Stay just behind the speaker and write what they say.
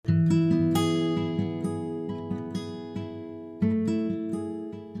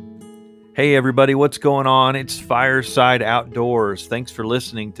Hey everybody, what's going on? It's Fireside Outdoors. Thanks for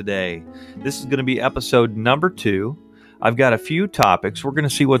listening today. This is going to be episode number 2. I've got a few topics. We're going to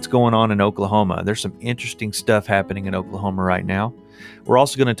see what's going on in Oklahoma. There's some interesting stuff happening in Oklahoma right now. We're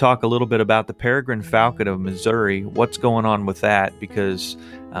also going to talk a little bit about the peregrine falcon of Missouri, what's going on with that, because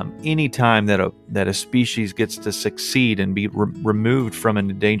any time that a species gets to succeed and be removed from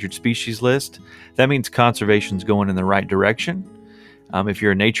an endangered species list, that means conservation's going in the right direction. If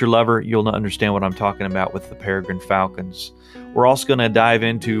you're a nature lover, you'll understand what I'm talking about with the peregrine falcons. We're also going to dive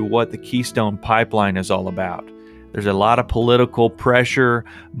into what the Keystone Pipeline is all about. There's a lot of political pressure,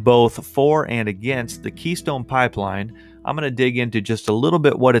 both for and against the Keystone Pipeline. I'm going to dig into just a little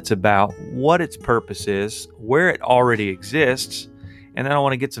bit what it's about, what its purpose is, where it already exists, and then I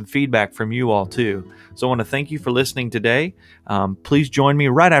want to get some feedback from you all too. So I want to thank you for listening today. Please join me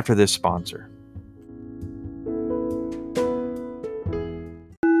right after this sponsor.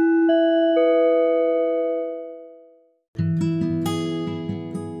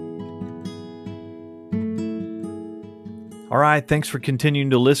 All right, thanks for continuing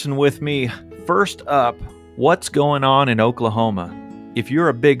to listen with me. First up, what's going on in Oklahoma? If you're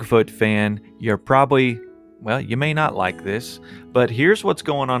a Bigfoot fan, you're probably, you may not like this, but here's what's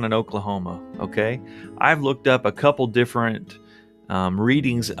going on in Oklahoma, okay? I've looked up a couple different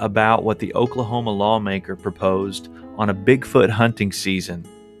readings about what the Oklahoma lawmaker proposed on a Bigfoot hunting season.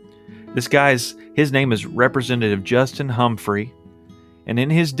 His name is Representative Justin Humphrey. And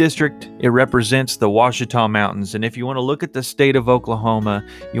in his district, it represents the Ouachita Mountains. And if you want to look at the state of Oklahoma,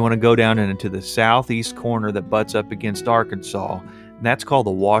 you want to go down into the southeast corner that butts up against Arkansas. And that's called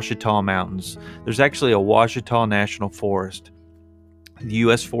the Ouachita Mountains. There's actually a Ouachita National Forest. The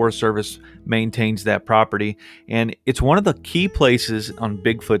U.S. Forest Service maintains that property. And it's one of the key places on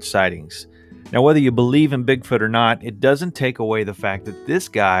Bigfoot sightings. Now, whether you believe in Bigfoot or not, it doesn't take away the fact that this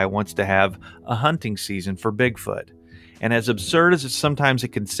guy wants to have a hunting season for Bigfoot. And as absurd as sometimes it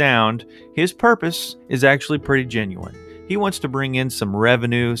can sound, his purpose is actually pretty genuine. He wants to bring in some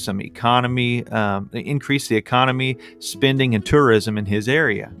revenue, some economy, increase the economy, spending, and tourism in his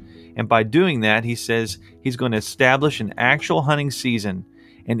area. And by doing that, he says he's going to establish an actual hunting season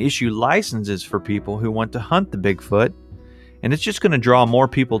and issue licenses for people who want to hunt the Bigfoot. And it's just going to draw more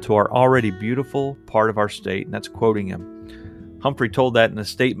people to our already beautiful part of our state. And that's quoting him. Humphrey told that in a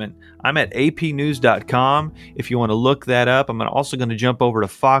statement. I'm at apnews.com if you want to look that up. I'm also going to jump over to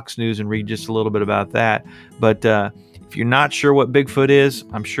Fox News and read just a little bit about that. But if you're not sure what Bigfoot is,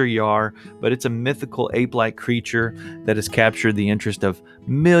 I'm sure you are, but it's a mythical ape-like creature that has captured the interest of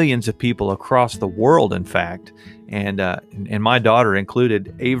millions of people across the world, in fact. And my daughter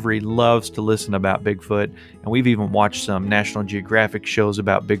included. Avery loves to listen about Bigfoot, and we've even watched some National Geographic shows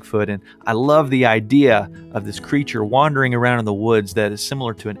about Bigfoot. And I love the idea of this creature wandering around in the woods that is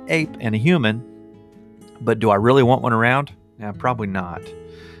similar to an ape and a human. But do I really want one around? Yeah, probably not.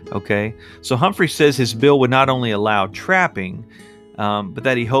 Okay, so Humphrey says his bill would not only allow trapping, but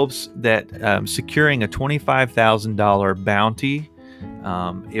that he hopes that securing a $25,000 bounty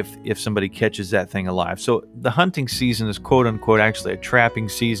if somebody catches that thing alive. So the hunting season is quote unquote actually a trapping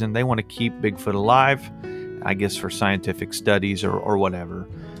season. They want to keep Bigfoot alive, I guess for scientific studies or whatever.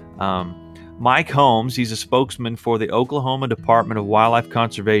 Mike Holmes, he's a spokesman for the Oklahoma Department of Wildlife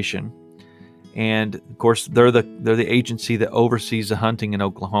Conservation. And of course, they're the agency that oversees the hunting in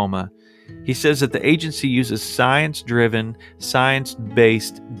Oklahoma. He says that the agency uses science-driven,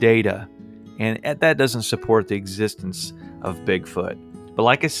 science-based data, and that doesn't support the existence of Bigfoot. But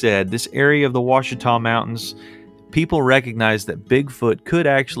like I said, this area of the Ouachita Mountains, people recognize that Bigfoot could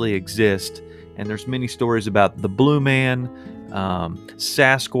actually exist, and there's many stories about the Blue Man,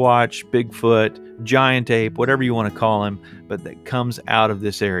 Sasquatch, Bigfoot, giant ape, whatever you want to call him, but that comes out of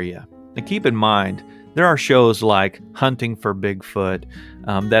this area. Now keep in mind, there are shows like Hunting for Bigfoot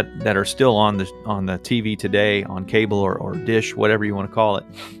that are still on the TV today, on cable or dish, whatever you want to call it.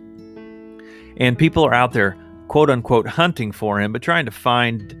 And people are out there, quote unquote, hunting for him, but trying to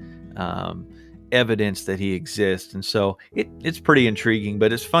find evidence that he exists. And so it's pretty intriguing,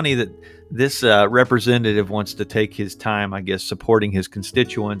 but it's funny that this representative wants to take his time, I guess, supporting his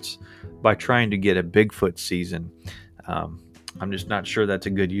constituents by trying to get a Bigfoot season. I'm just not sure that's a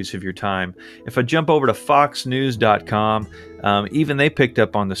good use of your time. If I jump over to foxnews.com, even they picked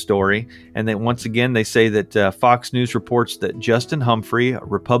up on the story. And then once again, they say that Fox News reports that Justin Humphrey, a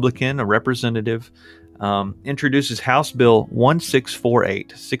Republican, a representative, introduces House Bill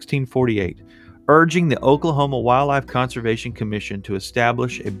 1648, urging the Oklahoma Wildlife Conservation Commission to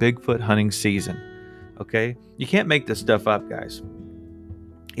establish a Bigfoot hunting season. Okay? You can't make this stuff up, guys.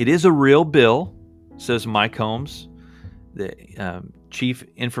 It is a real bill, says Mike Holmes. Chief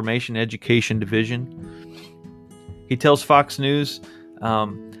Information Education Division. He tells Fox News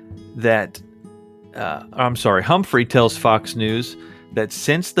Humphrey tells Fox News that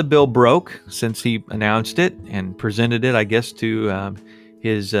since the bill broke, since he announced it and presented it, I guess, to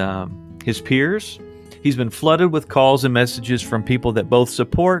his peers, he's been flooded with calls and messages from people that both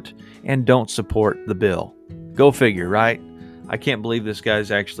support and don't support the bill. Go figure, right? I can't believe this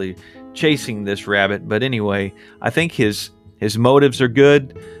guy's actually chasing this rabbit. But anyway, I think his motives are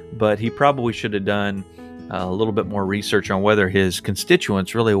good, but he probably should have done a little bit more research on whether his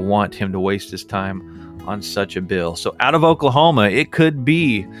constituents really want him to waste his time on such a bill. So out of Oklahoma, it could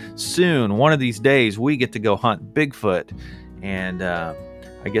be soon, one of these days, we get to go hunt Bigfoot and I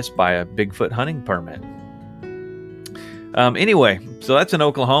guess buy a Bigfoot hunting permit. Anyway, so that's in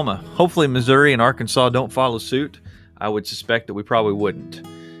Oklahoma. Hopefully Missouri and Arkansas don't follow suit. I would suspect that we probably wouldn't.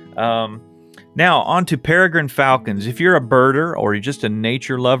 Now, on to peregrine falcons. If you're a birder or you're just a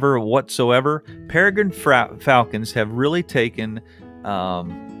nature lover whatsoever, peregrine falcons have really taken,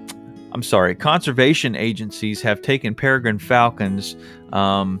 conservation agencies have taken peregrine falcons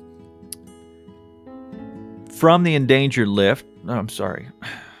from the endangered list.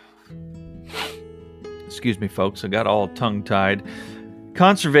 Excuse me, folks. I got all tongue-tied.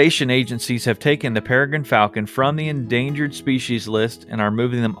 Conservation agencies have taken the peregrine falcon from the endangered species list and are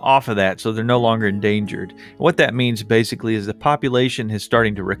moving them off of that, so they're no longer endangered. What that means basically is the population is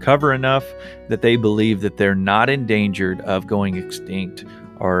starting to recover enough that they believe that they're not endangered of going extinct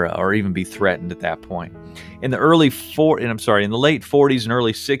or even be threatened at that point. In the late 40s and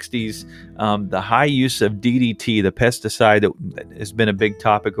early 60s, the high use of DDT, the pesticide that has been a big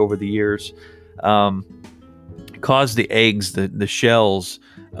topic over the years, caused the eggs, the shells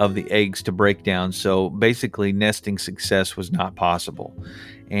of the eggs to break down. So basically nesting success was not possible.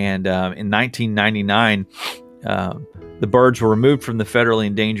 And in 1999, the birds were removed from the federally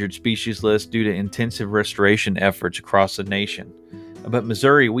endangered species list due to intensive restoration efforts across the nation. But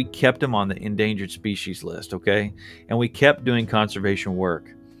Missouri, we kept them on the endangered species list, okay? And we kept doing conservation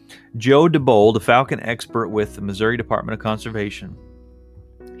work. Joe DeBold, a falcon expert with the Missouri Department of Conservation,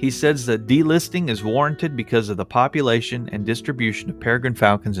 he says that delisting is warranted because of the population and distribution of peregrine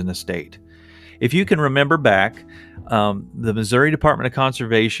falcons in the state. If you can remember back, the Missouri Department of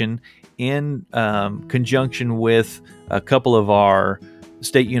Conservation, in conjunction with a couple of our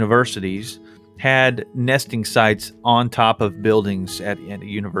state universities, had nesting sites on top of buildings at a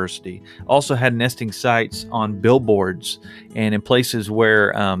university. Also had nesting sites on billboards and in places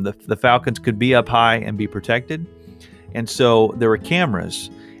where the falcons could be up high and be protected. And so there were cameras.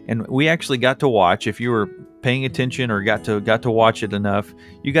 And we actually got to watch, if you were paying attention or got to watch it enough,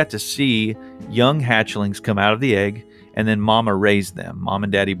 you got to see young hatchlings come out of the egg, and then mama raised them. Mom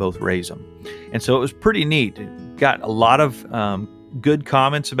and daddy both raise them. And so it was pretty neat. Got a lot of good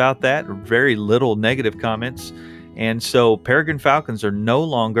comments about that, very little negative comments. And so peregrine falcons are no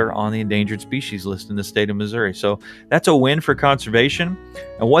longer on the endangered species list in the state of Missouri. So that's a win for conservation.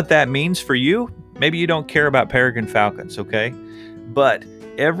 And what that means for you, maybe you don't care about peregrine falcons, okay? But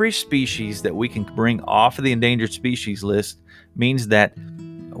every species that we can bring off of the endangered species list means that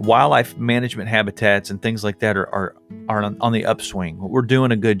wildlife management habitats and things like that are on the upswing. We're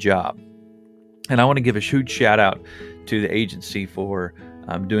doing a good job. And I want to give a huge shout out to the agency for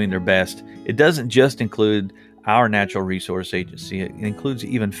doing their best. It doesn't just include our natural resource agency. It includes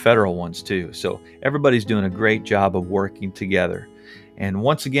even federal ones too. So everybody's doing a great job of working together. And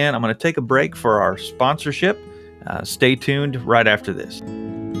once again, I'm going to take a break for our sponsorship. Stay tuned right after this.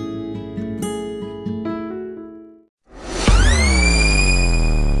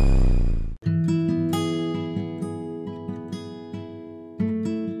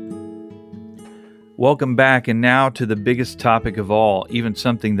 Welcome back, and now to the biggest topic of all, even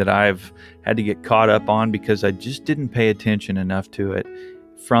something that I've had to get caught up on because I just didn't pay attention enough to it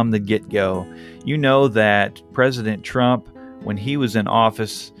from the get-go. You know that President Trump, when he was in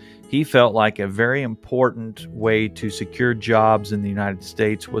office, he felt like a very important way to secure jobs in the United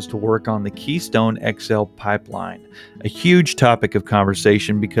States was to work on the Keystone XL pipeline. A huge topic of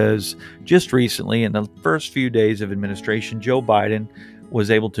conversation because just recently, in the first few days of administration, Joe Biden was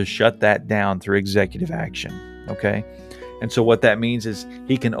able to shut that down through executive action, okay? And so what that means is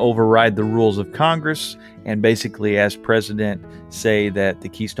he can override the rules of Congress and basically, as president, say that the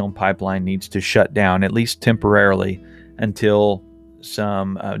Keystone Pipeline needs to shut down, at least temporarily, until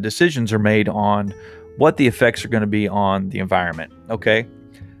some decisions are made on what the effects are going to be on the environment, okay?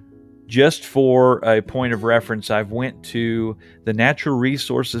 Just for a point of reference, I've went to the Natural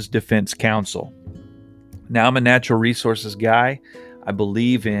Resources Defense Council. Now, I'm a natural resources guy. I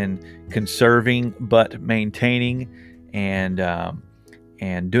believe in conserving but maintaining, and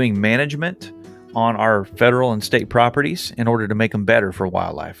and doing management on our federal and state properties in order to make them better for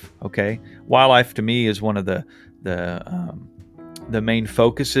wildlife. Okay, wildlife to me is one of the main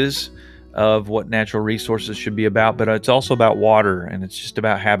focuses of what natural resources should be about, but it's also about water, and it's just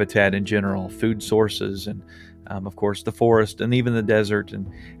about habitat in general, food sources, and of course the forest, and even the desert, and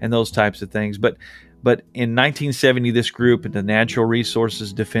those types of things. But in 1970, this group, the Natural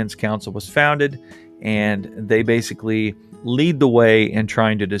Resources Defense Council, was founded, and they basically lead the way in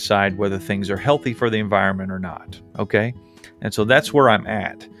trying to decide whether things are healthy for the environment or not. Okay, and so that's where I'm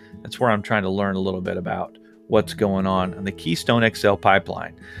at. That's where I'm trying to learn a little bit about what's going on the Keystone XL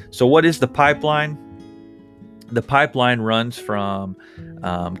pipeline. So what is the pipeline? The pipeline runs from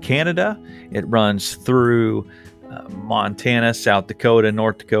Canada. It runs through Montana, South Dakota,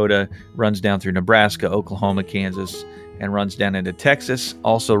 North Dakota, runs down through Nebraska, Oklahoma, Kansas, and runs down into Texas,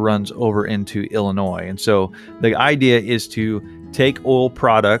 also runs over into Illinois. And so the idea is to take oil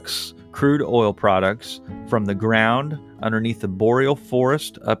products, crude oil products, from the ground underneath the boreal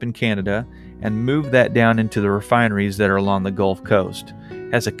forest up in Canada and move that down into the refineries that are along the Gulf Coast.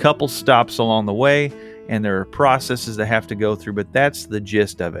 It has a couple stops along the way, and there are processes that have to go through, but that's the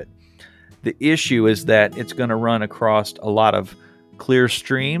gist of it. The issue is that it's going to run across a lot of clear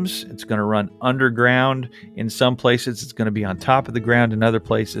streams. It's going to run underground in some places. It's going to be on top of the ground in other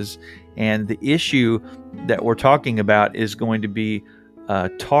places. And the issue that we're talking about is going to be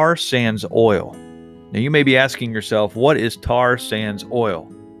tar sands oil. Now, you may be asking yourself, what is tar sands oil?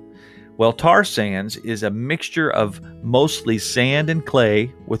 Well, tar sands is a mixture of mostly sand and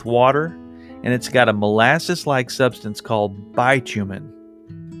clay with water, and it's got a molasses-like substance called bitumen,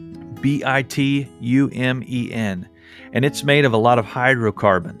 bitumen, and it's made of a lot of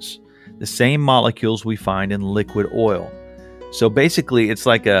hydrocarbons, the same molecules we find in liquid oil. So basically, it's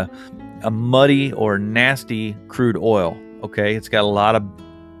like a muddy or nasty crude oil, okay? It's got a lot of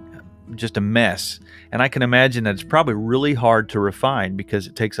just a mess. And I can imagine that it's probably really hard to refine because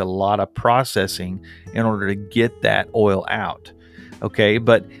it takes a lot of processing in order to get that oil out. Okay,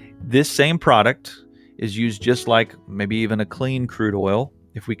 but this same product is used just like maybe even a clean crude oil,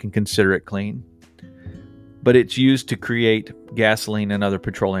 if we can consider it clean. But it's used to create gasoline and other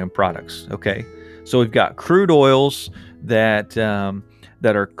petroleum products. Okay, so we've got crude oils that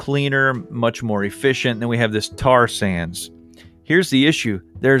are cleaner, much more efficient. And then we have this tar sands. Here's the issue.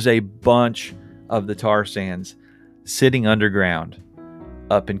 There's a bunch of the tar sands sitting underground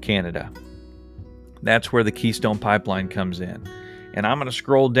up in Canada. That's where the Keystone Pipeline comes in. And I'm going to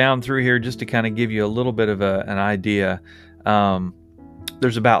scroll down through here just to kind of give you a little bit of an idea.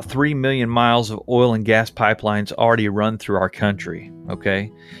 There's about 3 million miles of oil and gas pipelines already run through our country,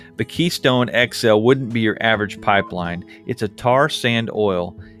 okay? But Keystone XL wouldn't be your average pipeline. It's a tar sand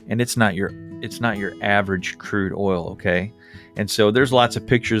oil, and it's not your average crude oil, okay? And so there's lots of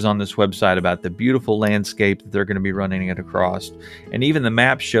pictures on this website about the beautiful landscape that they're going to be running it across. And even the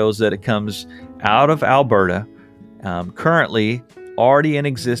map shows that it comes out of Alberta. Currently, already in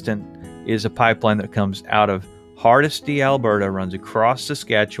existence is a pipeline that comes out of Hardisty, Alberta, runs across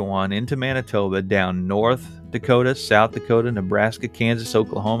Saskatchewan into Manitoba, down North Dakota, South Dakota, Nebraska, Kansas,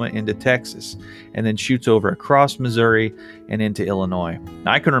 Oklahoma, into Texas, and then shoots over across Missouri and into Illinois.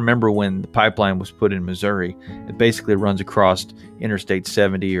 Now, I can remember when the pipeline was put in Missouri. It basically runs across Interstate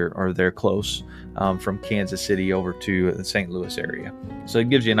 70 or they're close, from Kansas City over to the St. Louis area. So it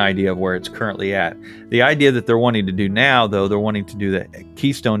gives you an idea of where it's currently at. The idea that they're wanting to do now, though, they're wanting to do the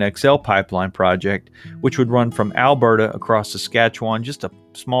Keystone XL pipeline project, which would run from Alberta across Saskatchewan, just a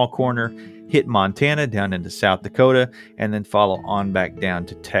small corner, hit Montana, down into South Dakota, and then follow on back down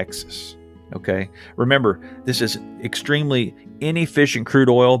to Texas. Okay, remember, this is extremely inefficient crude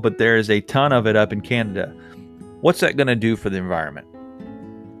oil, but there is a ton of it up in Canada. What's that going to do for the environment?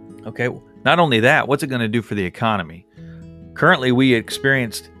 Okay, not only that, what's it going to do for the economy? Currently, we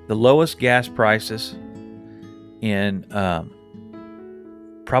experienced the lowest gas prices in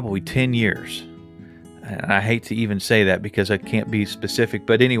probably 10 years. And I hate to even say that because I can't be specific.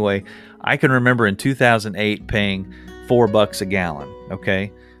 But anyway, I can remember in 2008 paying $4 a gallon,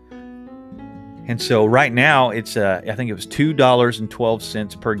 okay? And so right now, it's I think it was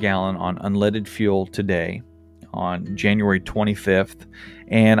 $2.12 per gallon on unleaded fuel today on January 25th.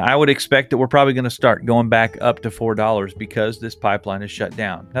 And I would expect that we're probably going to start going back up to $4 because this pipeline is shut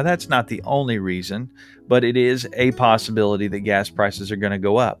down. Now, that's not the only reason, but it is a possibility that gas prices are going to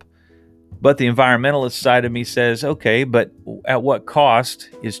go up. But the environmentalist side of me says, okay, but at what cost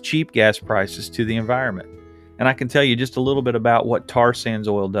is cheap gas prices to the environment? And I can tell you just a little bit about what tar sands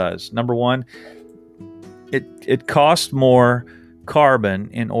oil does. Number one, it costs more carbon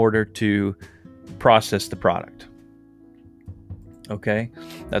in order to process the product. Okay,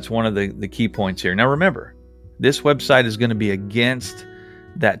 that's one of the key points here. Now remember, this website is going to be against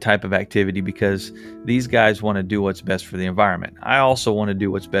that type of activity because these guys want to do what's best for the environment. I also want to do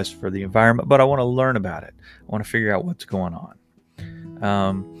what's best for the environment, but I want to learn about it. I want to figure out what's going on.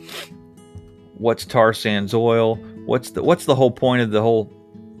 What's tar sands oil? What's the whole point of the whole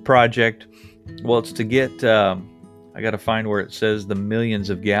project? Well, it's to get, I got to find where it says the millions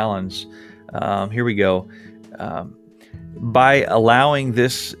of gallons. Here we go. By allowing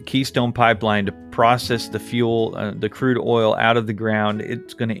this Keystone Pipeline to process the fuel, the crude oil out of the ground,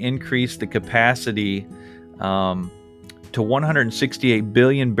 it's going to increase the capacity to 168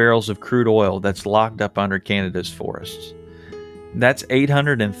 billion barrels of crude oil that's locked up under Canada's forests. That's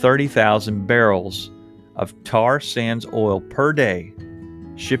 830,000 barrels of tar sands oil per day,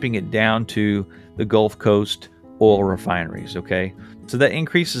 shipping it down to the Gulf Coast oil refineries, okay? So that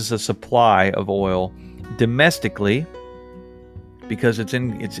increases the supply of oil domestically because it's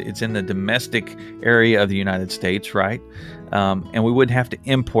in the domestic area of the United States, right? And we wouldn't have to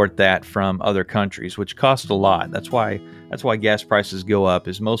import that from other countries, which costs a lot. That's why gas prices go up,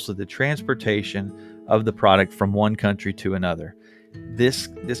 is mostly the transportation of the product from one country to another. This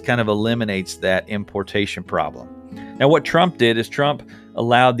kind of eliminates that importation problem. Now, what Trump did is Trump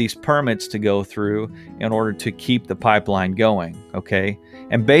allowed these permits to go through in order to keep the pipeline going, okay?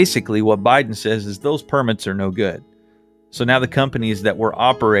 And basically what Biden says is those permits are no good. So now the companies that were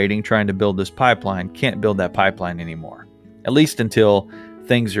operating trying to build this pipeline can't build that pipeline anymore, at least until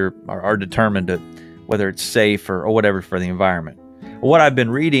things are determined to whether it's safe or whatever for the environment. What I've been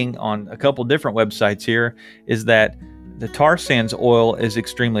reading on a couple different websites here is that the tar sands oil is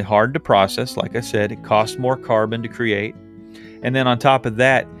extremely hard to process. Like I said, it costs more carbon to create. And then on top of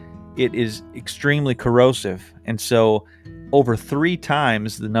that, it is extremely corrosive. And so over 3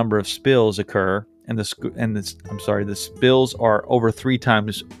 times the number of spills occur, and the spills are over 3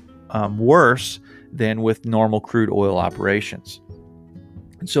 times worse than with normal crude oil operations.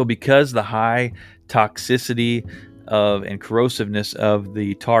 And so because the high toxicity and corrosiveness of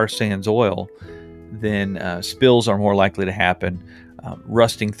the tar sands oil, then spills are more likely to happen,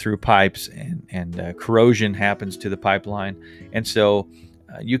 rusting through pipes, and corrosion happens to the pipeline. And so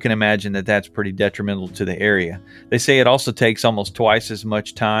you can imagine that that's pretty detrimental to the area. They say it also takes almost twice as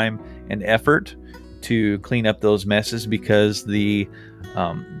much time and effort to clean up those messes because the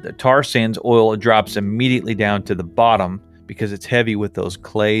tar sands oil drops immediately down to the bottom because it's heavy with those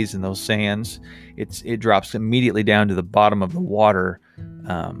clays and those sands. It drops immediately down to the bottom of the water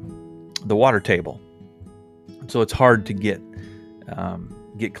table. So it's hard to get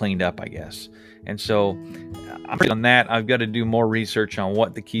cleaned up, I guess. And so on that, I've got to do more research on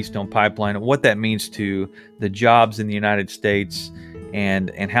what the Keystone Pipeline and what that means to the jobs in the United States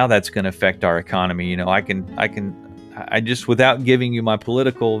and how that's going to affect our economy. You know, I just, without giving you my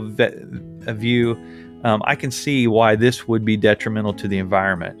political view, I can see why this would be detrimental to the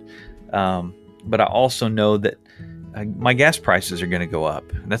environment. But I also know that my gas prices are going to go up.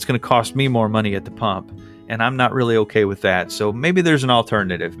 And that's going to cost me more money at the pump. And I'm not really okay with that. So maybe there's an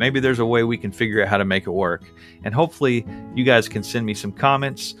alternative. Maybe there's a way we can figure out how to make it work. And hopefully you guys can send me some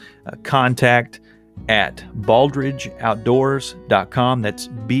comments. Contact at baldridgeoutdoors.com. That's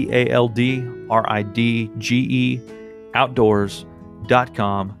BALDRIDGE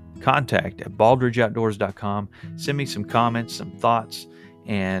outdoors.com. Contact at baldridgeoutdoors.com. Send me some comments, some thoughts,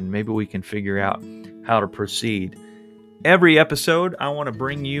 and maybe we can figure out how to proceed. Every episode, I want to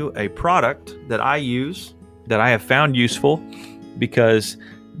bring you a product that I use, that I have found useful, because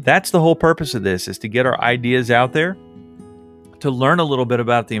that's the whole purpose of this, is to get our ideas out there, to learn a little bit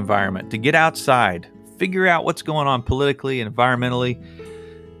about the environment, to get outside, figure out what's going on politically and environmentally,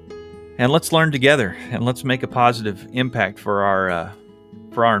 and let's learn together, and let's make a positive impact for our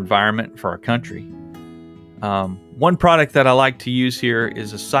environment, for our country. One product that I like to use here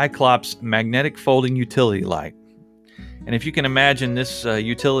is a Cyclops magnetic folding utility light. And if you can imagine, this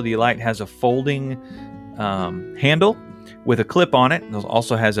utility light has a folding handle with a clip on it. It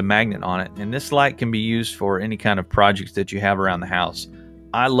also has a magnet on it. And this light can be used for any kind of projects that you have around the house.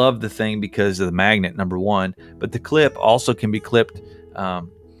 I love the thing because of the magnet, number one, but the clip also can be clipped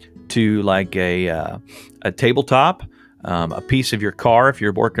to like a tabletop, a piece of your car if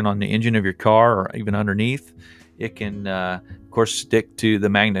you're working on the engine of your car, or even underneath. It can, of course, stick to the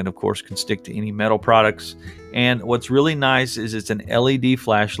magnet, of course, can stick to any metal products. And what's really nice is it's an LED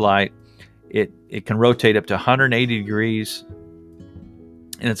flashlight. It can rotate up to 180 degrees,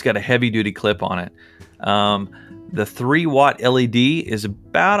 and it's got a heavy-duty clip on it. The 3-watt LED is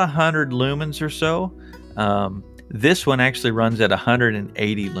about 100 lumens or so. This one actually runs at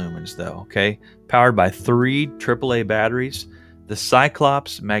 180 lumens, though, okay? Powered by 3 AAA batteries. the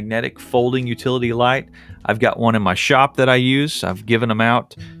Cyclops magnetic folding utility light. I've got one in my shop that I use. I've given them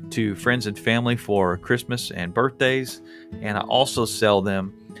out to friends and family for Christmas and birthdays, and I also sell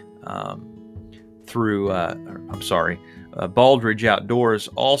them through, Baldridge Outdoors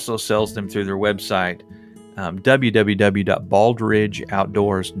also sells them through their website,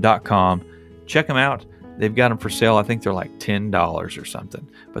 www.baldridgeoutdoors.com. Check them out. They've got them for sale. I think they're like $10 or something.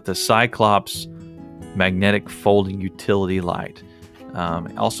 But the Cyclops magnetic folding utility light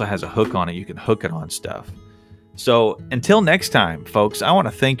also has a hook on it. You can hook it on stuff. So until next time, folks, I want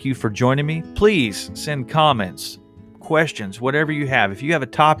to thank you for joining me. Please send comments, questions, whatever you have. If you have a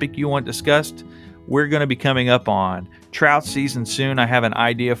topic you want discussed, we're going to be coming up on trout season soon. I have an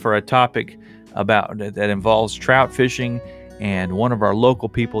idea for a topic about that involves trout fishing, and one of our local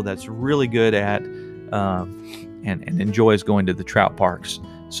people that's really good at and enjoys going to the trout parks.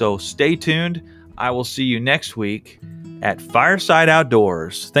 So stay tuned. I will see you next week at Fireside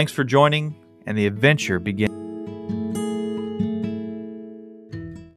Outdoors. Thanks for joining, and the adventure begins.